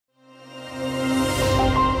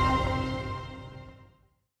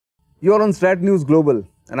You're on StratNews Global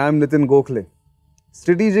and I'm Nitin Gokhale.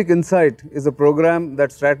 Strategic Insight is a program that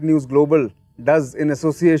StratNews Global does in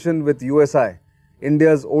association with USI,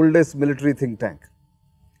 India's oldest military think tank.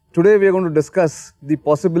 Today we are going to discuss the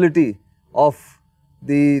possibility of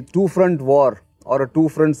the two-front war or a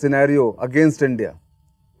two-front scenario against India.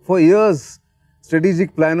 For years,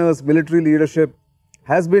 strategic planners, military leadership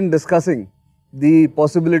has been discussing the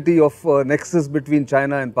possibility of a nexus between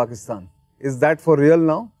China and Pakistan. Is that for real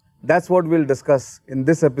now? That's what we'll discuss in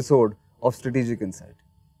this episode of Strategic Insight.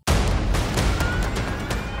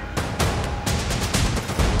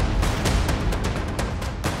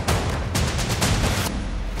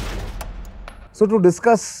 So to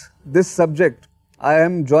discuss this subject, I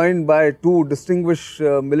am joined by two distinguished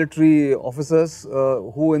military officers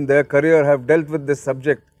who in their career have dealt with this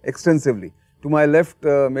subject extensively. To my left,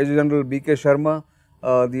 Maj Gen BK Sharma,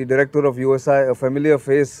 the director of USI, a familiar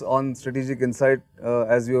face on Strategic Insight,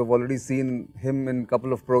 as you have already seen him in a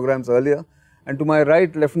couple of programs earlier. And to my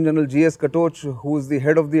right, Lieutenant General Katoch, who is the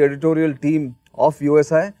head of the editorial team of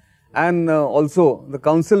USI and also the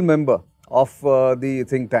council member of the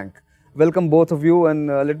think tank. Welcome both of you, and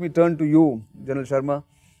let me turn to you, General Sharma.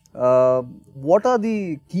 What are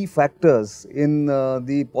the key factors in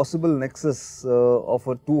the possible nexus of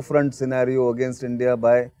a two-front scenario against India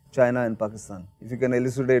by China and Pakistan? If you can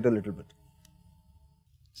elucidate a little bit.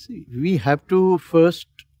 See, we have to first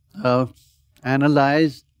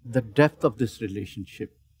analyze the depth of this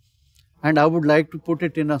relationship. And I would like to put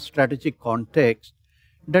it in a strategic context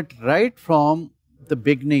that right from the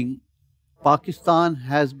beginning, Pakistan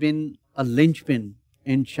has been a linchpin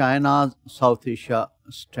in China's South Asia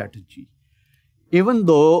strategy. Even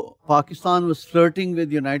though Pakistan was flirting with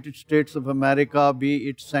the United States of America, be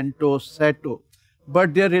it CENTO, SATO,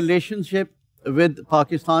 but their relationship with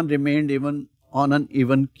Pakistan remained even on an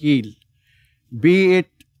even keel. Be it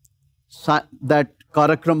that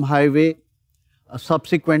Karakoram highway,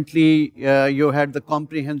 subsequently you had the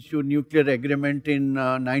Comprehensive Nuclear Agreement in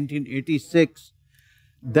 1986.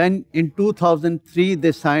 Then in 2003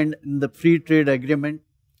 they signed the Free Trade Agreement.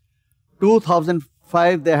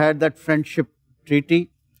 2005 they had that Friendship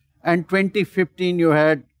Treaty, and 2015 you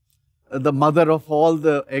had the mother of all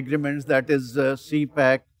the agreements, that is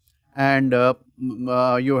CPAC, and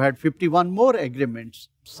you had 51 more agreements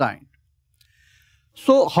signed.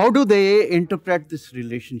 So how do they interpret this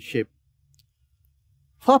relationship?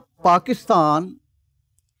 For Pakistan,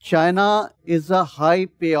 China is a high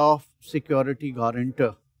payoff security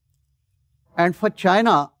guarantor. And for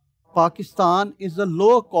China, Pakistan is a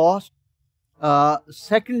low cost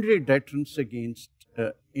secondary deterrence against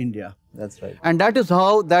India. That's right. And that is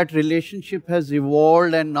how that relationship has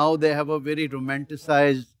evolved, and now they have a very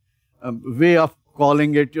romanticized way of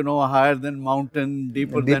calling it, you know, higher than mountain,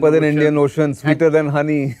 deeper than Indian Ocean, sweeter than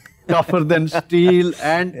honey. Tougher than steel,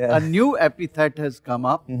 and a new epithet has come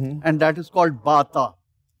up, and that is called Bata.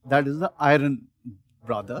 That is the iron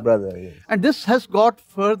brother. Yes. And this has got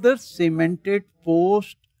further cemented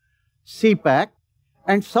post CPAC,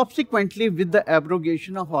 and subsequently with the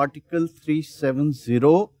abrogation of Article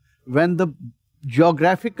 370, when the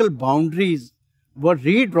geographical boundaries were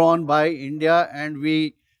redrawn by India and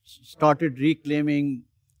we started reclaiming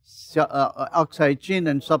Aksai Chin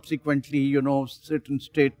and subsequently, you know, certain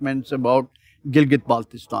statements about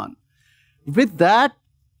Gilgit-Baltistan. With that,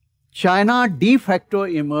 China de facto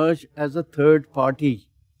emerged as a third party.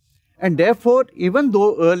 And therefore, even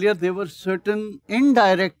though earlier there were certain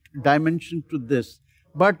indirect dimensions to this,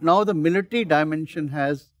 but now the military dimension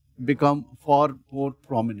has become far more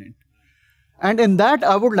prominent. And in that,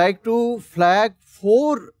 I would like to flag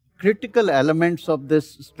four critical elements of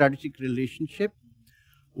this strategic relationship.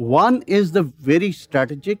 One is the very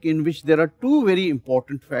strategic, in which there are two very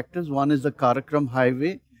important factors. One is the Karakoram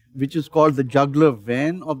highway, which is called the jugular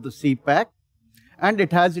vein of the CPAC, and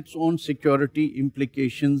it has its own security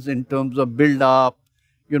implications in terms of build-up,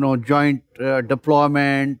 you know, joint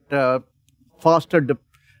deployment, faster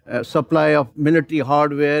supply of military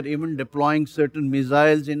hardware, even deploying certain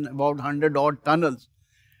missiles in about 100-odd tunnels.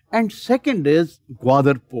 And second is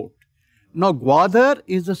Gwadar port. Now, Gwadar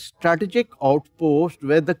is a strategic outpost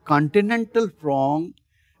where the continental prong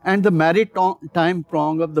and the maritime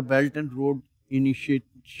prong of the Belt and Road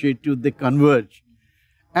Initiative, they converge.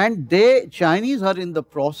 And Chinese are in the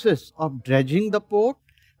process of dredging the port.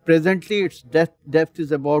 Presently, its depth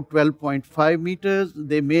is about 12.5 meters.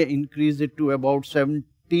 They may increase it to about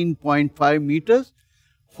 17.5 meters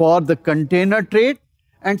for the container trade.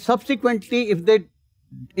 And subsequently, if they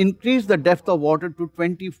increase the depth of water to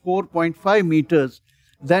 24.5 meters,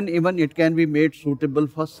 then even it can be made suitable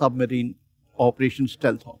for submarine operations,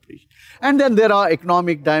 stealth operations. And then there are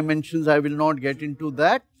economic dimensions, I will not get into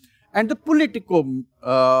that. And the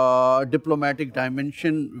politico-diplomatic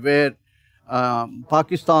dimension where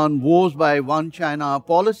Pakistan woes by one China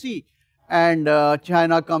policy and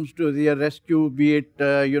China comes to their rescue, be it,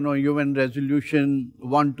 UN Resolution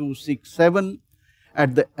 1267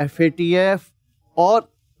 at the FATF, or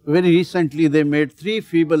very recently they made 3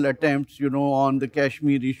 feeble attempts, on the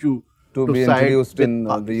Kashmir issue to be introduced in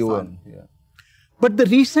the UN. Yeah. But the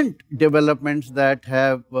recent developments that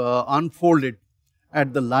have unfolded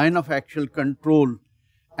at the line of actual control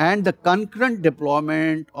and the concurrent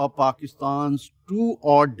deployment of Pakistan's 2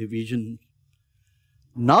 odd divisions.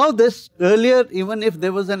 Now this earlier, even if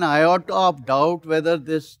there was an iota of doubt whether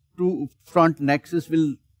this 2-front nexus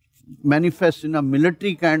will manifest in a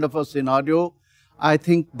military kind of a scenario, I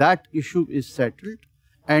think that issue is settled.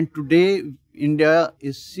 And today India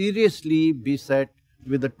is seriously beset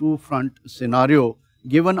with a 2-front scenario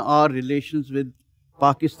given our relations with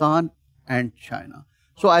Pakistan and China.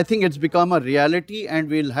 So I think it's become a reality and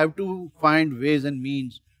we'll have to find ways and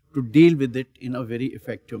means to deal with it in a very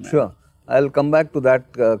effective manner. Sure. I'll come back to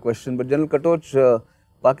that question. But General Katoch,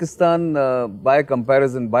 Pakistan, by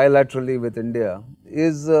comparison, bilaterally with India,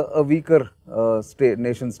 is a weaker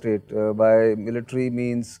nation state by military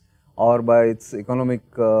means or by its economic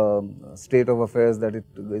state of affairs that it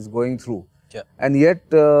is going through. Yeah. And yet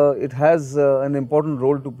it has an important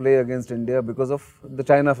role to play against India because of the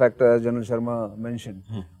China factor, as General Sharma mentioned.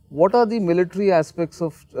 What are the military aspects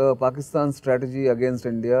of Pakistan's strategy against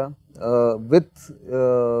India with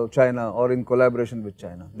China or in collaboration with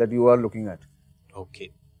China that you are looking at?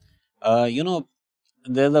 Okay.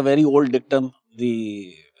 There's a very old dictum,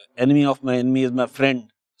 the enemy of my enemy is my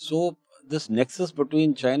friend. So this nexus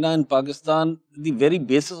between China and Pakistan, the very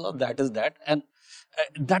basis of that is that, and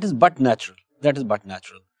that is but natural. That is but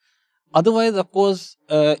natural. Otherwise, of course,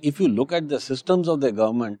 if you look at the systems of the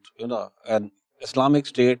government, an Islamic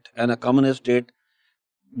state and a communist state,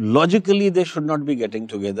 logically they should not be getting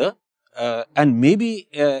together. And maybe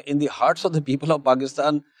in the hearts of the people of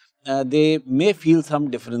Pakistan, they may feel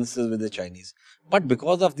some differences with the Chinese. But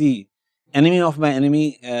because of the enemy of my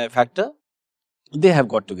enemy factor, they have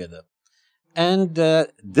got together. And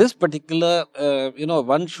this particular,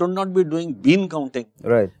 one should not be doing bean counting.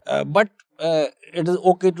 Right. But it is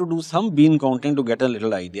okay to do some bean counting to get a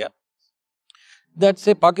little idea. That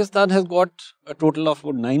say Pakistan has got a total of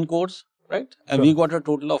about 9 cores, right? And we got a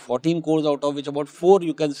total of 14 cores, out of which about 4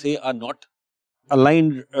 you can say are not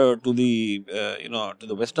aligned to the, to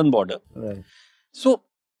the western border. Right. So,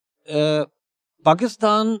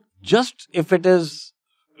 Pakistan, just if it is,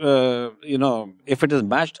 if it is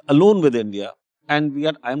matched alone with India, and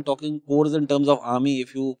I am talking cores in terms of army,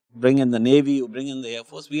 if you bring in the Navy, you bring in the Air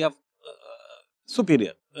Force, we have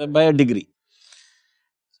superior by a degree.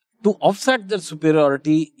 To offset that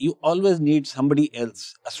superiority, you always need somebody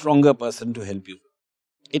else, a stronger person to help you.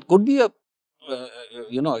 It could be a,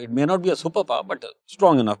 it may not be a superpower, but a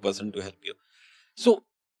strong enough person to help you. So,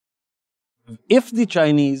 if the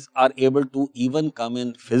Chinese are able to even come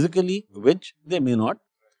in physically, which they may not,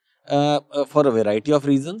 for a variety of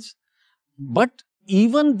reasons, but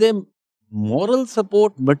even their moral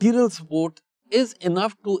support, material support is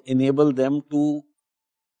enough to enable them to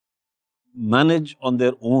manage on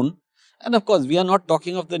their own. And of course, we are not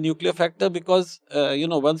talking of the nuclear factor because,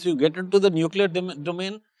 once you get into the nuclear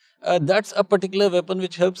domain, that's a particular weapon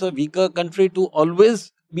which helps a weaker country to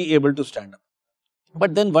always be able to stand up.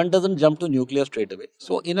 But then one doesn't jump to nuclear straight away.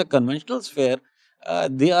 So, in a conventional sphere,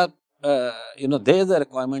 there is a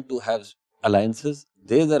requirement to have alliances,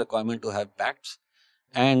 there is a requirement to have pacts,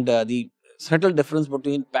 and the subtle difference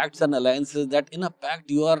between pacts and alliances, that in a pact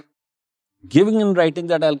you are giving in writing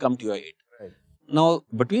that I'll come to your aid. Right. Now,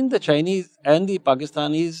 between the Chinese and the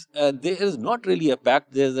Pakistanis, there is not really a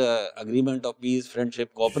pact, there is an agreement of peace,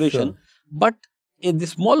 friendship, cooperation, but in the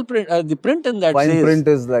small print, the print in that fine says, print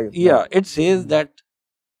is like, it says that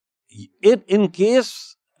in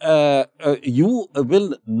case you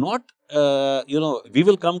will not, we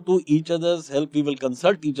will come to each other's help, we will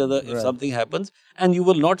consult each other if something happens, and you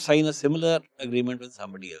will not sign a similar agreement with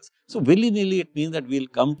somebody else. So, willy-nilly it means that we will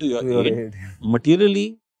come to your aid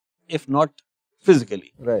materially, if not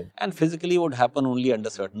physically. Right. And physically would happen only under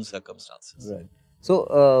certain circumstances. Right. So,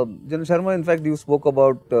 General Sharma, in fact, you spoke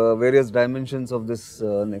about various dimensions of this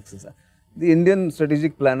nexus. The Indian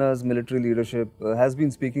strategic planners, military leadership has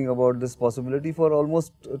been speaking about this possibility for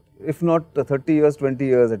almost, if not 30 years, 20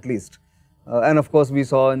 years at least. And of course, we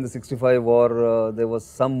saw in the 65 war, there was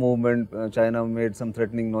some movement, China made some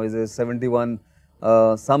threatening noises, 71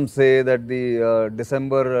 Some say that the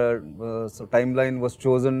December timeline was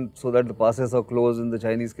chosen so that the passes are closed and the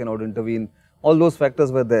Chinese cannot intervene. All those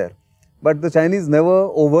factors were there. But the Chinese never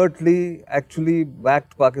overtly actually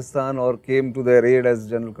backed Pakistan or came to their aid, as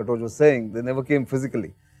General Katoch was saying. They never came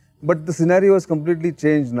physically. But the scenario has completely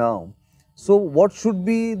changed now. So, what should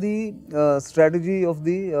be the strategy of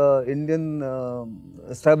the Indian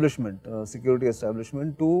establishment, security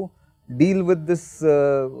establishment, to deal with this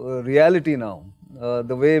reality now,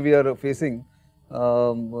 the way we are facing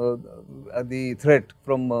the threat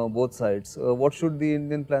from both sides? What should the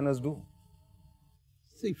Indian planners do?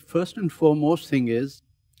 See, first and foremost thing is,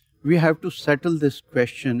 we have to settle this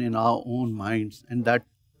question in our own minds, and that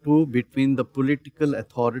too between the political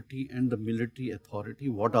authority and the military authority,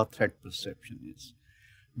 what our threat perception is.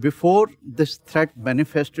 Before this threat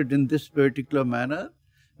manifested in this particular manner,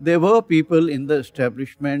 there were people in the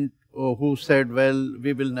establishment who said, well,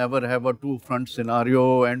 we will never have a two-front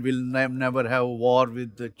scenario and we'll never have a war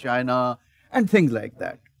with China and things like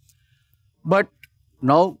that. But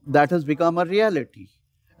now that has become a reality.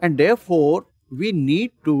 And therefore, we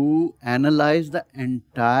need to analyze the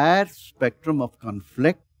entire spectrum of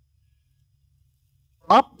conflict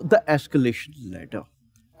up the escalation ladder.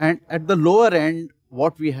 And at the lower end,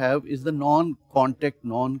 what we have is the non-contact,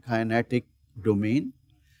 non-kinetic domain.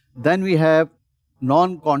 Then we have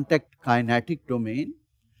non-contact kinetic domain.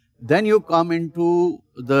 Then you come into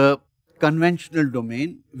the conventional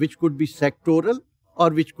domain, which could be sectoral or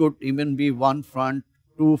which could even be one front,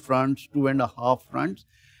 two fronts, 2.5 fronts.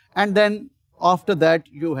 And then after that,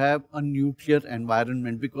 you have a nuclear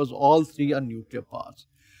environment, because all three are nuclear powers.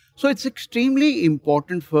 So it's extremely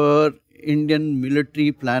important for Indian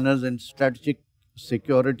military planners and strategic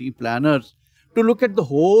security planners to look at the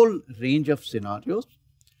whole range of scenarios.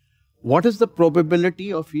 What is the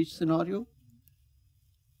probability of each scenario?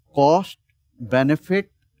 Cost,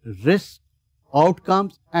 benefit, risk,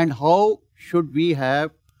 outcomes, and how should we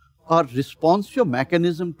have a responsive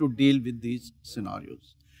mechanism to deal with these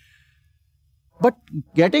scenarios. But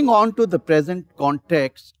getting on to the present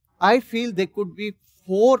context, I feel there could be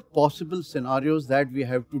 4 possible scenarios that we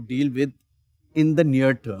have to deal with in the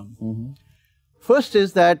near term. First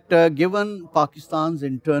is that given Pakistan's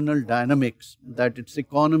internal dynamics, that its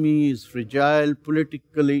economy is fragile,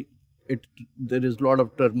 politically there is a lot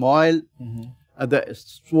of turmoil, the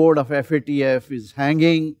sword of FATF is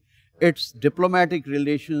hanging, its diplomatic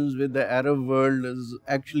relations with the Arab world has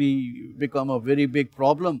actually become a very big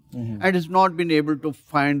problem, and has not been able to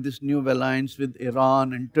find this new alliance with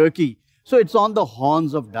Iran and Turkey. So it's on the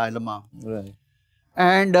horns of dilemma. Right.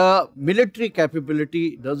 And military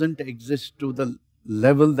capability doesn't exist to the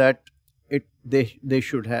level that they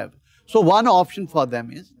should have. So one option for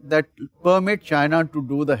them is that permit China to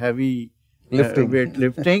do the heavy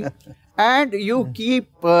weightlifting, and you keep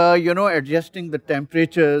adjusting the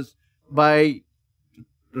temperatures by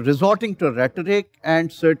resorting to rhetoric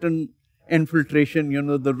and certain infiltration,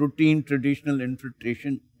 the routine traditional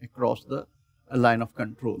infiltration across the line of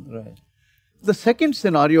control. Right. The second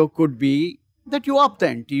scenario could be that you up the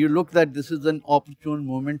ante. You look that this is an opportune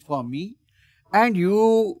moment for me, and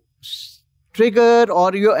you trigger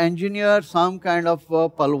or you engineer some kind of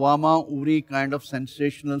Pulwama, Uri kind of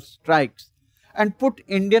sensational strikes and put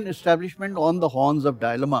Indian establishment on the horns of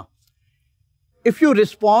dilemma. If you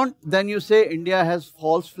respond, then you say India has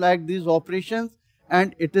false flagged these operations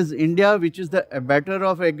and it is India which is the abettor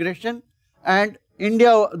of aggression, and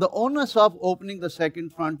India, the onus of opening the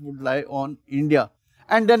second front would lie on India,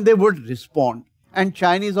 and then they would respond, and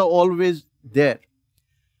Chinese are always there.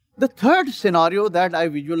 The third scenario that I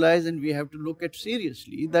visualize and we have to look at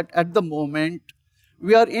seriously, that at the moment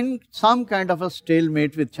we are in some kind of a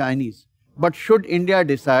stalemate with Chinese. But should India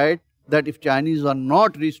decide that if Chinese are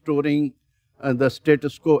not restoring the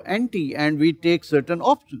status quo ante and we take certain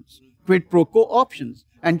options, quid pro quo options,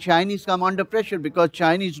 and Chinese come under pressure because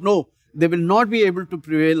Chinese know they will not be able to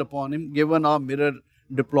prevail upon him given our mirror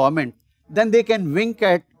deployment, then they can wink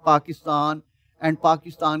at Pakistan and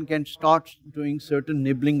Pakistan can start doing certain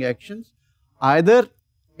nibbling actions either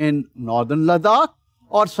in northern Ladakh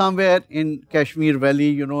or somewhere in Kashmir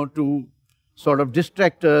Valley, to sort of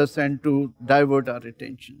distract us and to divert our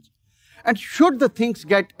attentions. And should the things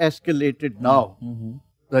get escalated now,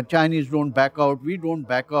 the Chinese don't back out, we don't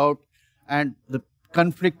back out, and the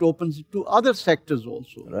conflict opens to other sectors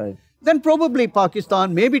also. Right. Then probably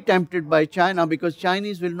Pakistan may be tempted by China because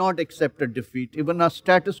Chinese will not accept a defeat. Even a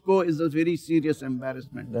status quo is a very serious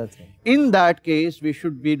embarrassment. That's right. In that case, we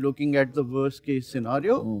should be looking at the worst case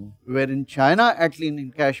scenario, wherein China, at least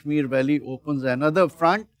in Kashmir Valley, opens another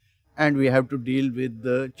front and we have to deal with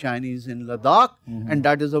the Chinese in Ladakh, and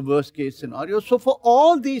that is a worst case scenario. So for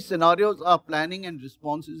all these scenarios, our planning and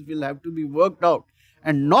responses will have to be worked out,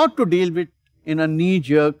 and not to deal with in a knee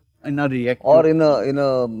jerk, in a reactive, or in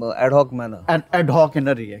a ad hoc manner. and ad hoc in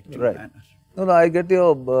a reactive manner. No, I get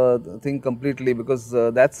your thing completely, because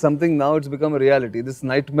that's something now it's become a reality. This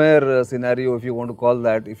nightmare scenario, if you want to call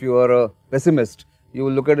that, if you are a pessimist, you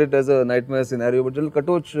will look at it as a nightmare scenario. But General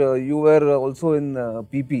Katoch, you were also in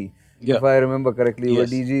PP, if I remember correctly. You were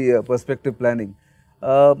DG Perspective Planning.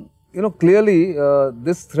 Clearly,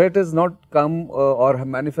 this threat has not come or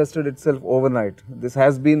manifested itself overnight. This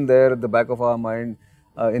has been there at the back of our mind.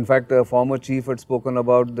 In fact, a former chief had spoken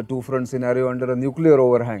about the two-front scenario under a nuclear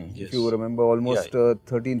overhang, if you remember, almost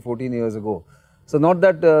 13, 14 years ago. So, not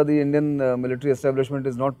that the Indian military establishment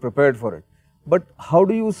is not prepared for it. But how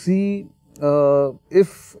do you see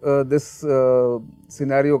if this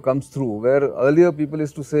scenario comes through, where earlier people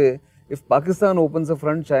used to say, if Pakistan opens a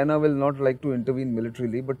front, China will not like to intervene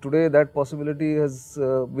militarily. But today that possibility has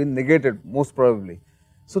been negated, most probably.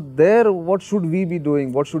 So there, what should we be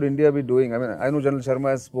doing? What should India be doing? I mean, I know General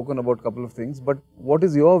Sharma has spoken about a couple of things, but what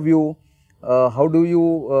is your view? How do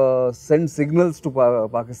you send signals to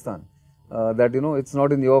Pakistan that, it's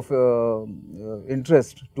not in your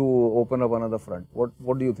interest to open up another front?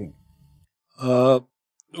 What do you think?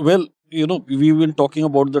 Well, we've been talking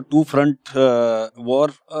about the two-front war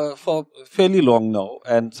for fairly long now,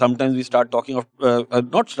 and sometimes we start talking of,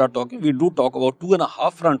 we do talk about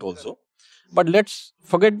 2.5 front also. But let's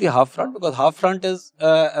forget the half front, because half front is,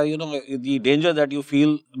 the danger that you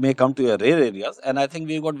feel may come to your rare areas. And I think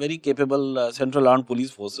we've got very capable Central Armed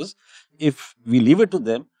Police Forces. If we leave it to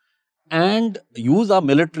them and use our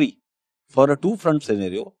military for a two-front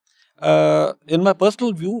scenario, in my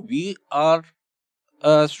personal view, we are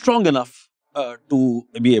strong enough to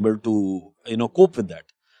be able to, cope with that.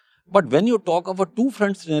 But when you talk of a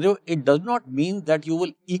two-front scenario, it does not mean that you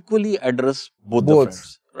will equally address both the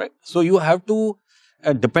fronts. Right. So you have to,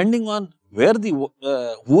 depending on where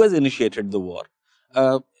who has initiated the war,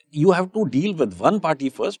 you have to deal with one party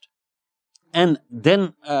first and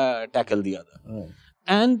then tackle the other.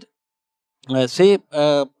 And say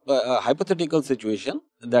a hypothetical situation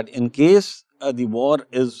that in case the war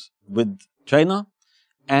is with China,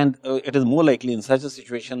 and it is more likely in such a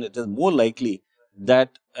situation, it is more likely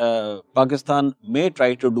that Pakistan may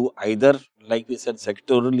try to do either, like we said,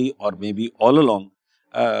 sectorally or maybe all along,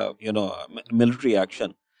 military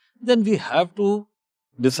action, then we have to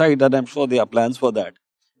decide, and I'm sure there are plans for that,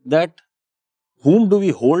 that whom do we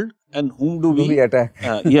hold and whom do we attack?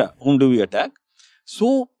 Whom do we attack?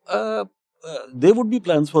 So, there would be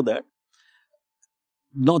plans for that.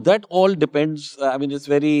 Now, that all depends, it's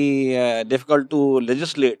very difficult to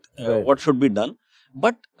legislate what should be done.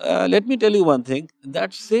 But let me tell you one thing,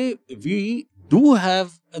 that say we do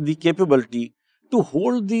have the capability to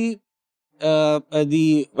hold the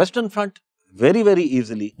Western Front very, very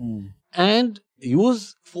easily and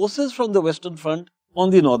use forces from the Western Front on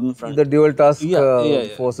the Northern Front. The dual task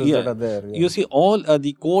forces that are there. You see, all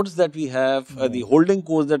the codes that we have, the holding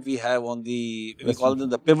codes that we have on the, we call them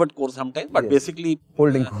the pivot codes sometimes, but basically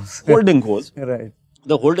holding codes. Holding codes. Right.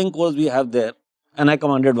 The holding codes we have there, and I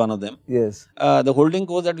commanded one of them. Yes. The holding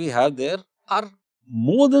codes that we have there are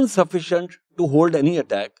more than sufficient to hold any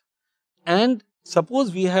attack. And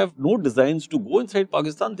suppose we have no designs to go inside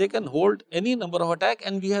Pakistan, they can hold any number of attack,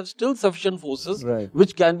 and we have still sufficient forces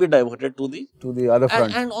which can be diverted to the other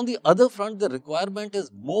front. And on the other front, the requirement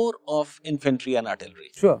is more of infantry and artillery.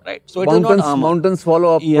 Sure. Right. So it is not armor. Mountains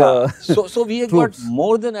follow up. So we have got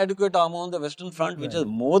more than adequate armor on the Western Front, which is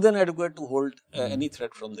more than adequate to hold any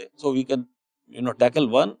threat from there. So we can, tackle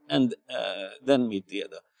one and then meet the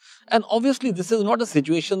other. And obviously, this is not a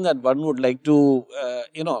situation that one would like to,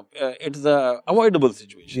 it's a avoidable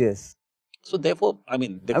situation. Yes. So therefore,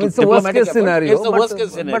 it's a worst case scenario. It's a worst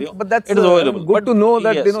case scenario. But that's it is avoidable. Good to know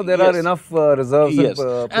that there are enough reserves and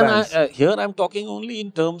plans. And here I'm talking only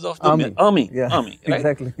in terms of the army. Right?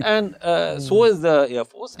 Exactly. And so is the Air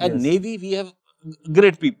Force and Navy. We have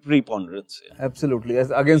great preponderance. Absolutely.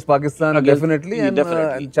 Against Pakistan, definitely.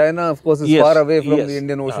 And China, of course, is far away from the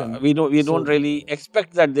Indian Ocean. We don't really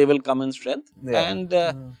expect that they will come in strength. And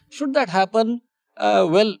should that happen,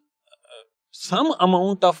 some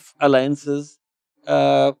amount of alliances,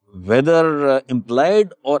 whether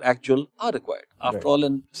implied or actual, are required. After all,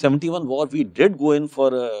 in 71 war, we did go in for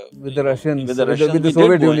with the Russians, with the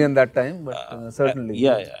Soviet Union that time, but certainly.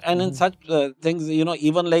 And in such things,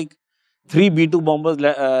 even like 3 B-2 bombers,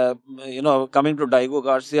 coming to Diego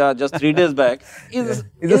Garcia just 3 days back is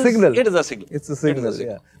a signal. It is a signal. It's a signal.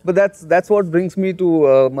 Yeah. But that's what brings me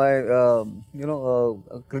to my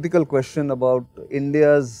a critical question about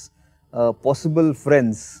India's possible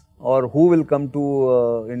friends, or who will come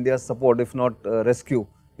to India's support if not rescue.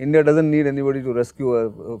 India doesn't need anybody to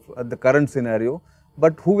rescue at the current scenario,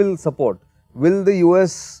 but who will support? Will the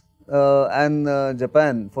US and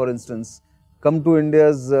Japan, for instance, come to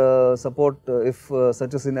India's support if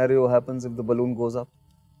such a scenario happens, if the balloon goes up?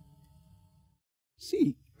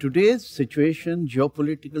 See, today's situation,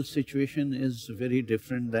 geopolitical situation, is very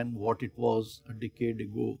different than what it was a decade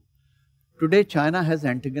ago. Today, China has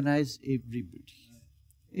antagonized everybody.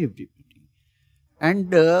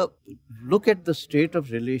 And look at the state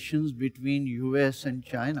of relations between US and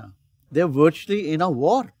China. They're virtually in a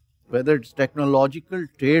war, whether it's technological,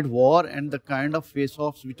 trade war, and the kind of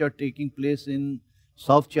face-offs which are taking place in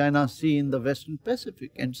South China Sea in the Western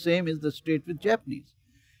Pacific. And same is the state with Japanese.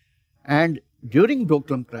 And during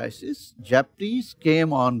Doklam crisis, Japanese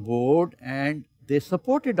came on board and they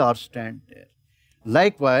supported our stand there.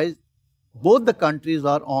 Likewise, both the countries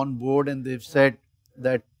are on board and they've said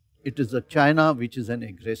that it is a China which is an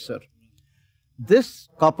aggressor. This,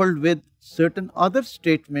 coupled with certain other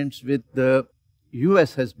statements which the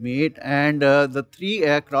US has made, and the 3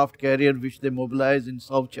 aircraft carrier which they mobilized in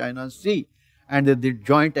South China Sea, and they did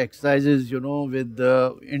joint exercises, with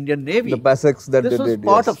the Indian Navy. The PASEX that this they was did,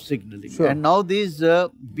 part yes. of signaling. Sure. And now these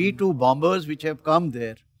B-2 bombers which have come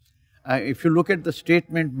there, if you look at the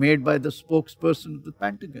statement made by the spokesperson of the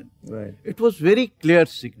Pentagon, Right. it was very clear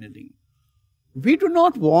signaling. We do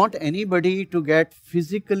not want anybody to get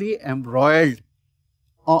physically embroiled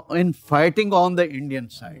in fighting on the Indian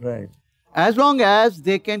side. Right. As long as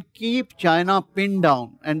they can keep China pinned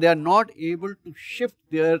down and they are not able to shift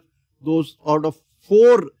those out of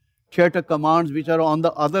 4 theater commands which are on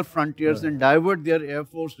the other frontiers, and divert their air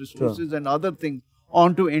force resources and other things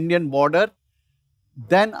onto Indian border,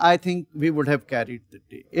 then I think we would have carried the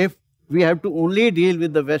day. If we have to only deal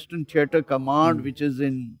with the Western Theater Command, which is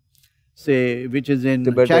in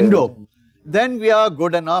Chengdu, then we are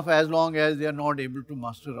good enough as long as they are not able to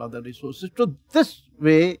muster other resources. So this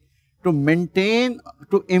way, to maintain,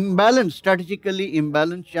 to strategically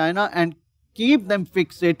imbalance China and keep them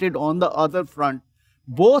fixated on the other front,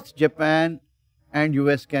 both Japan and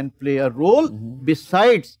US can play a role,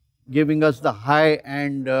 besides giving us the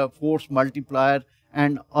high-end force multiplier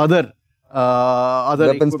and other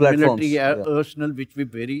Weapons military platforms, arsenal which we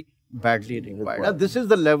very badly require. This is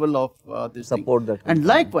the level of this support thing. that. And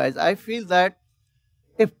likewise, I feel that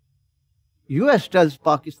if US tells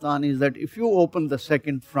Pakistanis that if you open the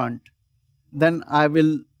second front, then I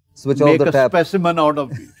will make a specimen out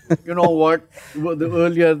of you. You know what?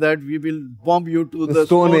 Earlier that we will bomb you to the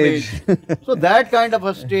Stone Age. So that kind of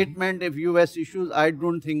a statement, if US issues, I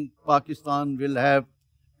don't think Pakistan will have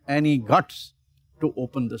any guts to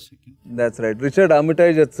open the second. That's right. Richard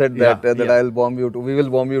Armitage had said that I'll bomb you to, we will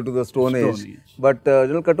bomb you to the Stone Age. But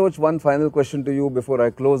General Katoch, one final question to you before I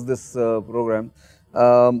close this program.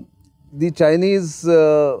 The Chinese,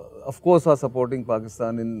 of course, are supporting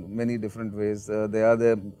Pakistan in many different ways. They are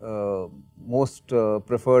the most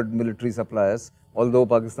preferred military suppliers, although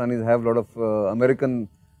Pakistanis have a lot of American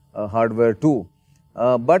hardware too.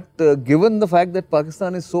 But given the fact that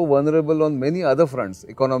Pakistan is so vulnerable on many other fronts,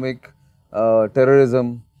 economic,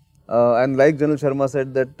 terrorism, and like General Sharma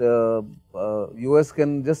said that US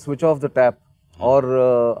can just switch off the tap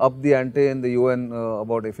or up the ante in the UN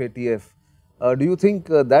about FATF. Do you think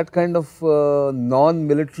that kind of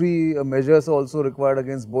non-military measures are also required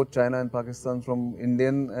against both China and Pakistan from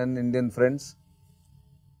Indian friends?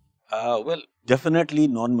 Well, definitely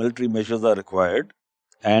non-military measures are required.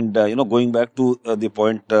 And, going back to the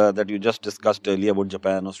point that you just discussed earlier about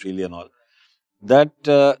Japan, Australia and all, that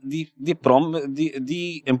the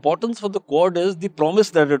importance for the Quad is the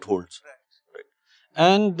promise that it holds. Right.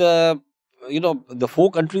 And, the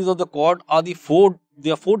 4 countries of the Quad are they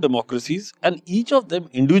are 4 democracies, and each of them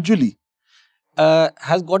individually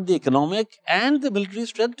has got the economic and the military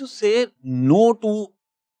strength to say no to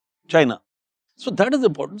China. So that is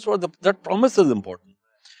important. So that promise is important.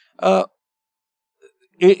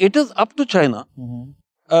 It is up to China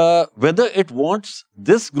whether it wants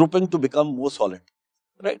this grouping to become more solid,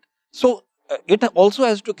 right? So it also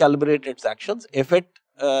has to calibrate its actions. If it,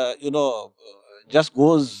 just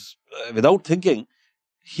goes without thinking,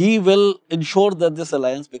 he will ensure that this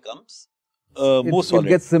alliance becomes more solid. It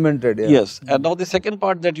gets cemented. Yeah. Yes. And now the second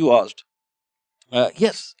part that you asked,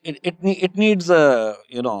 yes, it needs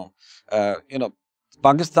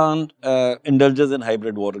Pakistan indulges in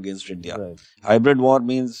hybrid war against India. Right. Hybrid war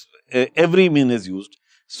means every mean is used.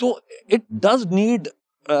 So it does need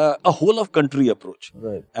a whole of country approach.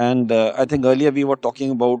 Right. And I think earlier we were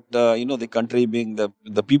talking about the country being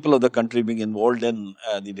the people of the country being involved in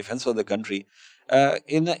the defense of the country.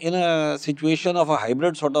 In a situation of a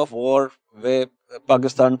hybrid sort of war where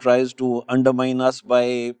Pakistan tries to undermine us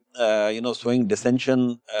by sowing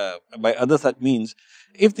dissension by other such means,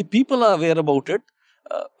 if the people are aware about it,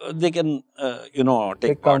 they can take part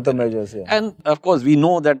in it. countermeasures. Yeah. And of course, we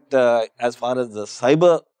know that as far as the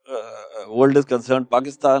cyber world is concerned,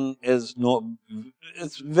 Pakistan is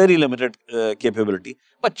it's very limited capability,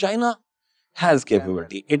 but China has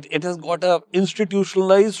capability. It has got a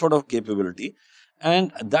institutionalized sort of capability,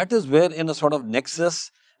 and that is where in a sort of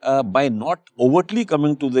nexus, by not overtly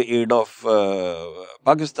coming to the aid of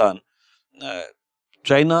Pakistan,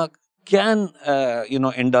 China can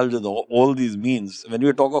indulge in all these means. When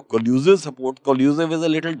we talk of collusive support, collusive is a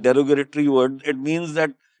little derogatory word. It means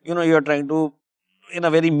that you are trying to, in a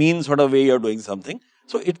very mean sort of way, you're doing something.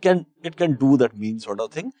 So it can do that mean sort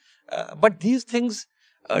of thing. But these things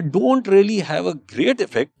don't really have a great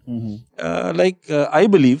effect. I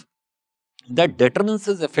believe that deterrence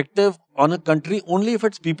is effective on a country only if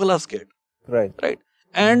its people are scared. Right. Right.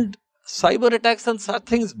 And cyber attacks and such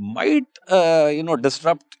things might,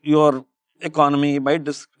 disrupt your economy, might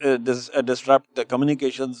disrupt the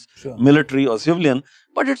communications, Sure. military or civilian,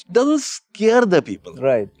 but it doesn't scare the people.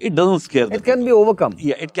 Right. It doesn't scare the It can people. be overcome.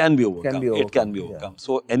 Yeah, it can be overcome. It can be overcome.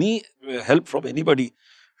 So any help from anybody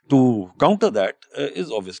to counter that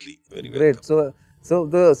is obviously very Great. So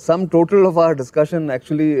the sum total of our discussion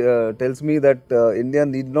actually tells me that India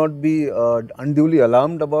need not be unduly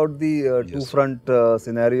alarmed about the two-front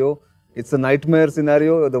scenario. It's a nightmare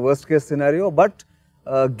scenario, the worst case scenario, but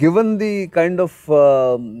given the kind of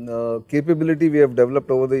capability we have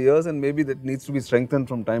developed over the years, and maybe that needs to be strengthened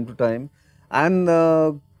from time to time,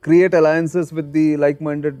 and create alliances with the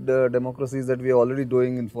like-minded democracies that we are already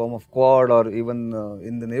doing in form of Quad or even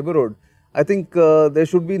in the neighborhood, I think there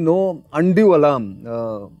should be no undue alarm.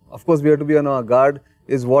 Of course, we have to be on our guard,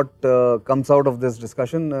 is what comes out of this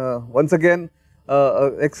discussion. Once again,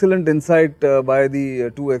 excellent insight by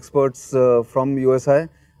the two experts from USI.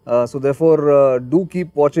 So therefore, do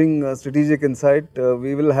keep watching Strategic Insight.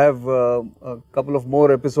 We will have a couple of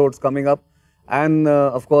more episodes coming up, and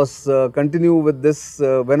of course, continue with this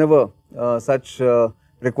whenever such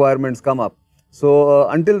requirements come up. So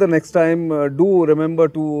until the next time, do remember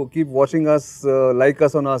to keep watching us, like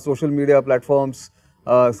us on our social media platforms,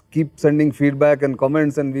 keep sending feedback and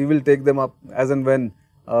comments, and we will take them up as and when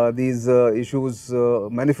these issues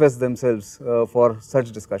manifest themselves for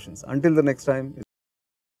such discussions. Until the next time.